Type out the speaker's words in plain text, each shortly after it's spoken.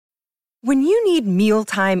When you need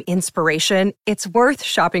mealtime inspiration, it's worth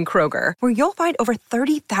shopping Kroger, where you'll find over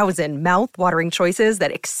 30,000 mouth-watering choices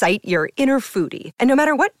that excite your inner foodie. And no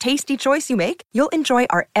matter what tasty choice you make, you'll enjoy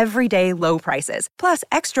our everyday low prices, plus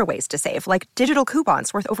extra ways to save, like digital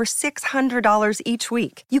coupons worth over $600 each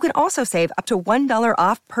week. You can also save up to $1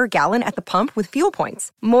 off per gallon at the pump with fuel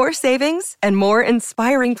points. More savings and more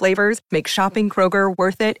inspiring flavors make shopping Kroger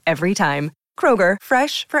worth it every time. Kroger,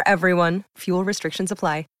 fresh for everyone. Fuel restrictions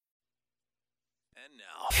apply.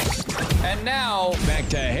 And now, back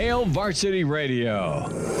to Hail Varsity Radio.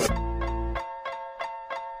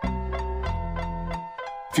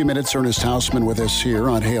 A few minutes, Ernest Hausman with us here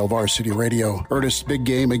on Hail Varsity Radio. Ernest, big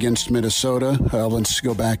game against Minnesota. Let's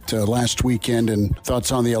go back to last weekend and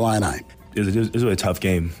thoughts on the Illini. It was a really tough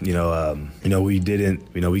game. We got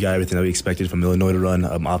everything that we expected from Illinois to run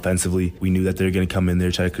offensively. We knew that they were going to come in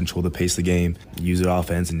there, try to control the pace of the game, use their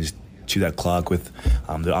offense, and just chew that clock with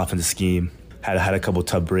their offensive scheme. Had a couple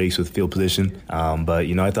tough breaks with field position, but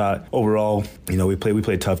I thought overall, we played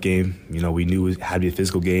a tough game. We knew it had to be a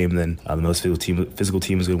physical game. Then the most physical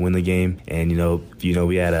team was going to win the game. And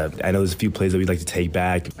we had I know there's a few plays that we'd like to take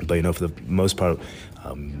back, but for the most part,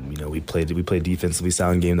 we played a defensively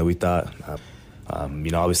sound game that we thought.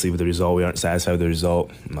 Obviously with the result, we aren't satisfied with the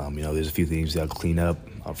result. There's a few things we got to clean up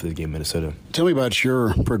for the game in Minnesota. Tell me about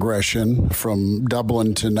your progression from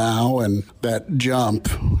Dublin to now and that jump,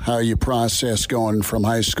 how you process going from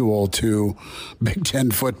high school to Big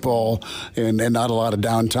Ten football and not a lot of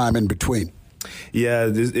downtime in between. Yeah,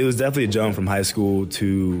 it was definitely a jump from high school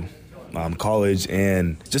to college,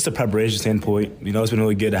 and just a preparation standpoint, it's been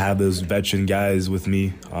really good to have those veteran guys with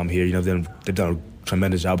me here. They've done a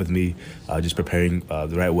tremendous job with me, just preparing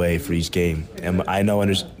the right way for each game. And I know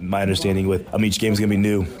my understanding with each game is going to be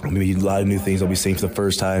new. Maybe a lot of new things I'll be seeing for the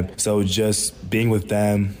first time. So just being with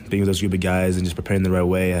them, being with those group of guys, and just preparing the right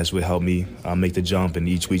way has really helped me make the jump and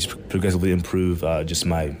each week progressively improve just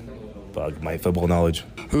my football knowledge.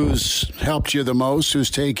 Who's helped you the most?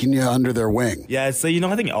 Who's taken you under their wing? Yeah, I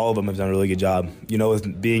think all of them have done a really good job.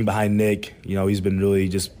 With being behind Nick, he's been really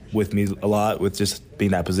just with me a lot with just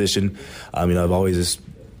being that position. I've always just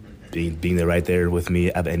being there right there with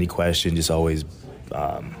me. Have any question, just always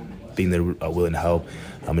being there willing to help.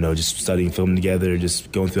 Just studying film together,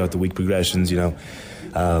 just going throughout the week progressions. All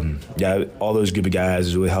those group of guys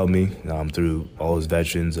has really helped me through all those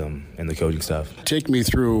veterans and the coaching staff. Take me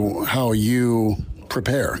through how you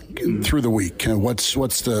prepare through the week. What's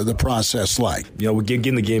the process like? We're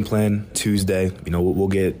getting the game plan Tuesday. We'll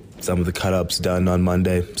get some of the cut-ups done on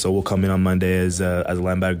Monday. So we'll come in on Monday as a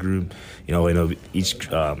linebacker group. Each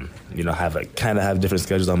have different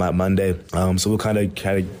schedules on that Monday. So we'll kind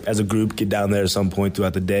of as a group get down there at some point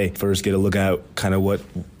throughout the day. First, get a look at kind of what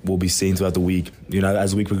we'll be seeing throughout the week.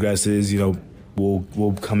 As the week progresses,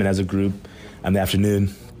 we'll come in as a group in the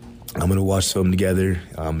afternoon. I'm going to watch film together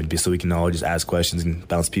so we can all just ask questions and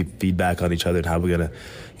bounce feedback on each other and how we're going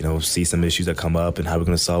to, see some issues that come up and how we're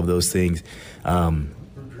going to solve those things.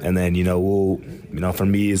 And then, we'll, for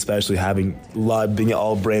me, especially being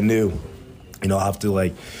all brand new, I'll have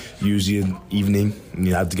to usually an evening,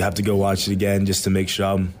 have to go watch it again just to make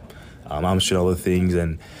sure I'm sure all the things.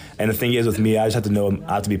 And the thing is with me, I just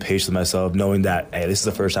have to be patient with myself, knowing that, hey, this is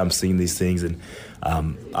the first time I'm seeing these things, and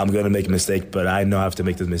I'm going to make a mistake, but I know I have to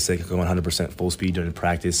make the mistake going 100% full speed during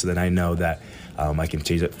practice, so then I know that I can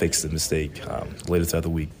fix the mistake later throughout the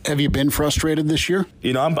week. Have you been frustrated this year?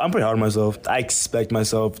 I'm pretty hard on myself. I expect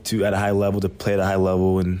myself to play at a high level,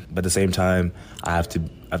 but at the same time, I have to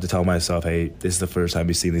tell myself, hey, this is the first time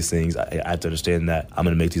you've seen these things. I have to understand that I'm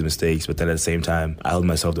going to make these mistakes, but then at the same time, I hold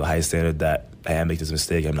myself to a high standard that, hey, I make this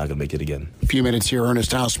mistake, I'm not going to make it again. A few minutes here,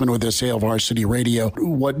 Ernest Hausman with this Hail Varsity Radio.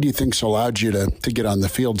 What do you think's allowed you to get on the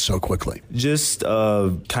field so quickly? Just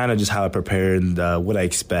kind of just how I prepare and what I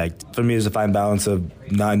expect. For me, there's a fine balance of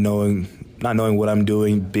not knowing what I'm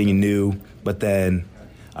doing, being new, but then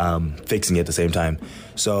fixing it at the same time.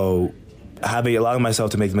 So allowing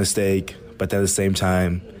myself to make the mistake, but then at the same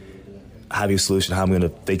time, having a solution, how I'm going to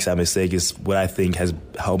fix that mistake is what I think has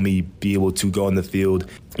helped me be able to go on the field,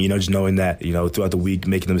 just knowing that, throughout the week,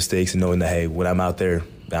 making the mistakes and knowing that, hey, when I'm out there,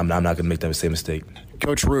 I'm not going to make that same mistake.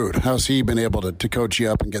 Coach Ruud, how's he been able to coach you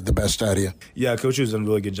up and get the best out of you? Yeah, Coach Ruud's done a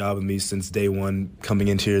really good job with me since day one coming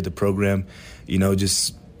into here at the program,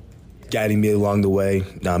 just guiding me along the way.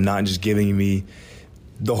 I'm not just giving me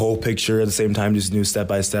the whole picture at the same time, just step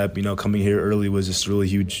by step. Coming here early was just really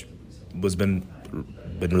huge, been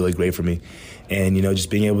really great for me. And, just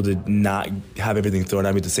being able to not have everything thrown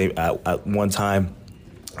at me at one time.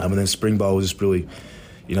 And then spring ball was just really,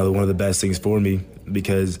 one of the best things for me.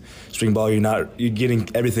 because spring ball you're getting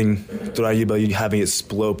everything thrown at you, but you're having it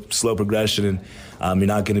slow progression, and you're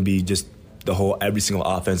not going to be just every single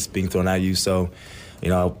offense being thrown at you. So,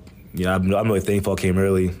 I'm really thankful I came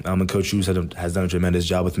early. And Coach Hughes has done a tremendous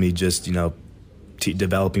job with me, just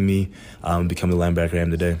developing me, becoming the linebacker I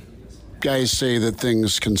am today. Guys say that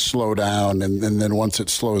things can slow down, and then once it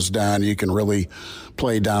slows down, you can really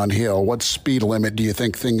play downhill. What speed limit do you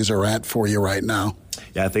think things are at for you right now?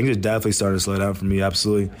 Yeah, things are definitely starting to slow down for me,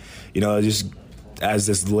 absolutely. Just as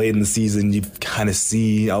this late in the season, you kind of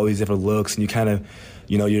see all these different looks, and you kind of,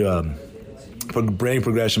 your brain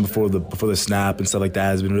progression before the snap and stuff like that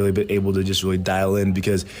has been really able to just really dial in,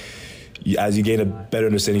 because as you gain a better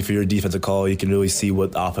understanding for your defensive call, you can really see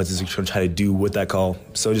what offenses are going to try to do with that call.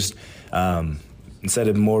 So just instead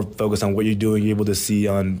of more focused on what you're doing, you're able to see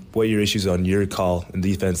on what your issues on your call and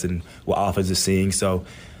defense and what offense is seeing. So,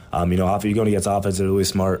 you're going against offense that are really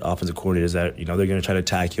smart offensive coordinators that, they're going to try to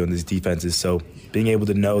attack you in these defenses. So being able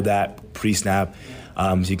to know that pre-snap,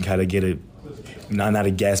 so you can kind of get not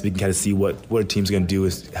a guess, but you can kind of see what a team's going to do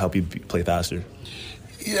is help you play faster.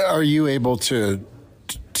 Yeah, are you able to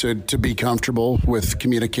be comfortable with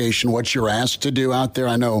communication, what you're asked to do out there?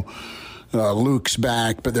 I know Luke's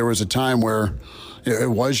back, but there was a time where it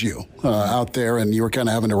was you out there and you were kind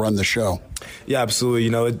of having to run the show. Yeah, absolutely.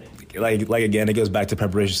 Again, it goes back to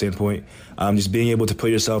preparation standpoint. Just being able to put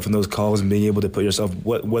yourself in those calls and being able to put yourself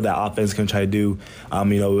what that offense can try to do.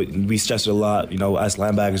 We stress it a lot. As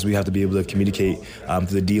linebackers, we have to be able to communicate to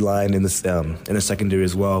the D-line and the secondary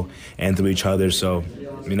as well, and through each other. So,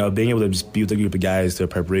 being able to just be with a group of guys, their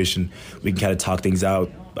preparation, we can kind of talk things out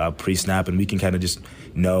pre-snap, and we can kind of just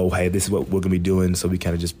know, hey, this is what we're going to be doing, so we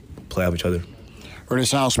kind of just play off each other.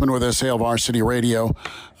 Ernest Hausmann with us, Hail Varsity Radio.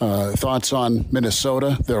 Thoughts on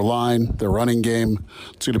Minnesota, their line, their running game?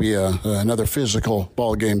 It's going to be another physical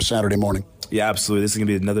ball game Saturday morning. Yeah, absolutely. This is going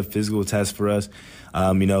to be another physical test for us.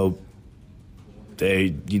 We know what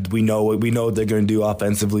they're going to do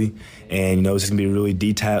offensively, and it's going to be a really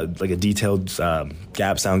detailed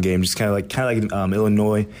gap sound game, just kind of like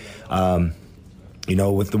Illinois.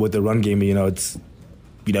 With the run game, it's.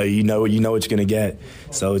 You know what you're going to get.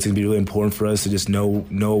 So it's going to be really important for us to just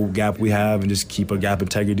know gap we have and just keep our gap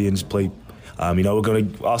integrity and just play. We're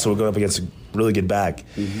going up against a really good back.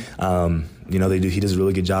 Mm-hmm. He does a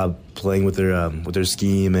really good job playing with their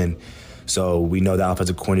scheme, and so we know the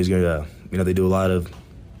offensive coordinator is going to, they do a lot of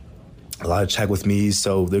check with me,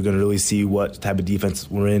 so they're going to really see what type of defense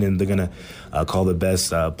we're in, and they're going to call the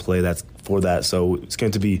best play that's for that. So it's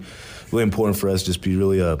going to be really important for us to just be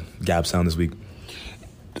really a gap sound this week.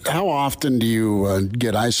 How often do you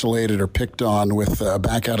get isolated or picked on with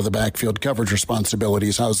back out of the backfield coverage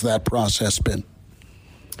responsibilities? How's that process been?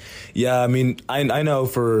 Yeah, I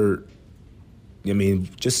know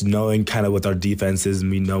just knowing kind of what our defense is, and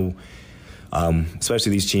we know,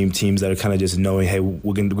 especially these teams that are kind of just knowing, hey,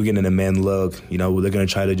 we're getting a man look. They're going to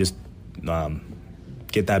try to just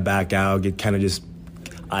get that back out, get kind of just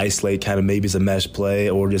isolate, kind of maybe it's a mesh play,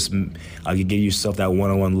 or just you give yourself that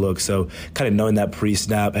one-on-one look. So kind of knowing that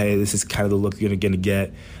pre-snap, hey, this is kind of the look you're going to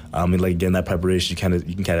get. Again, that preparation,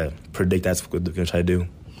 you can kind of predict that's what they're going to try to do.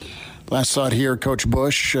 Last thought here, Coach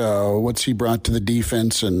Bush, what's he brought to the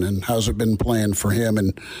defense, and how's it been playing for him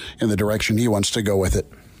and in the direction he wants to go with it?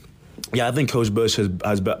 Yeah, I think Coach Bush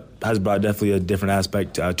has brought definitely a different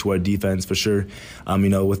aspect to our defense for sure.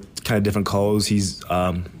 With kind of different calls, he's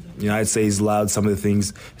I'd say he's allowed some of the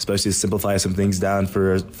things, especially to simplify some things down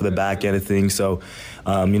for the back end of things. So,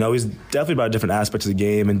 he's definitely brought different aspects of the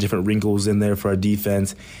game and different wrinkles in there for our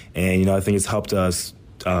defense. And, I think it's helped us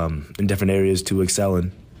in different areas to excel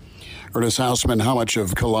in. Ernest Hausmann, how much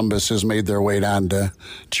of Columbus has made their way down to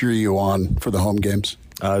cheer you on for the home games?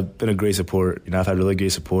 Been a great support. I've had really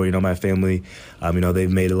great support. My family,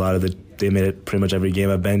 they've made they made it pretty much every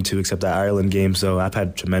game I've been to except that Ireland game. So I've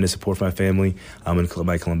had tremendous support from my family and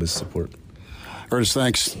my Columbus support. Ernest,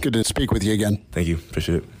 thanks. Good to speak with you again. Thank you.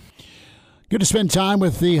 Appreciate it. Good to spend time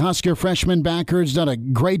with the Husker freshman backer. He's done a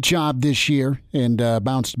great job this year and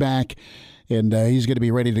bounced back, and he's going to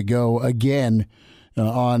be ready to go again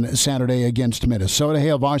on Saturday against Minnesota.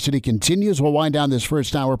 Hail Varsity continues. We'll wind down this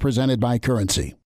first hour presented by Currency.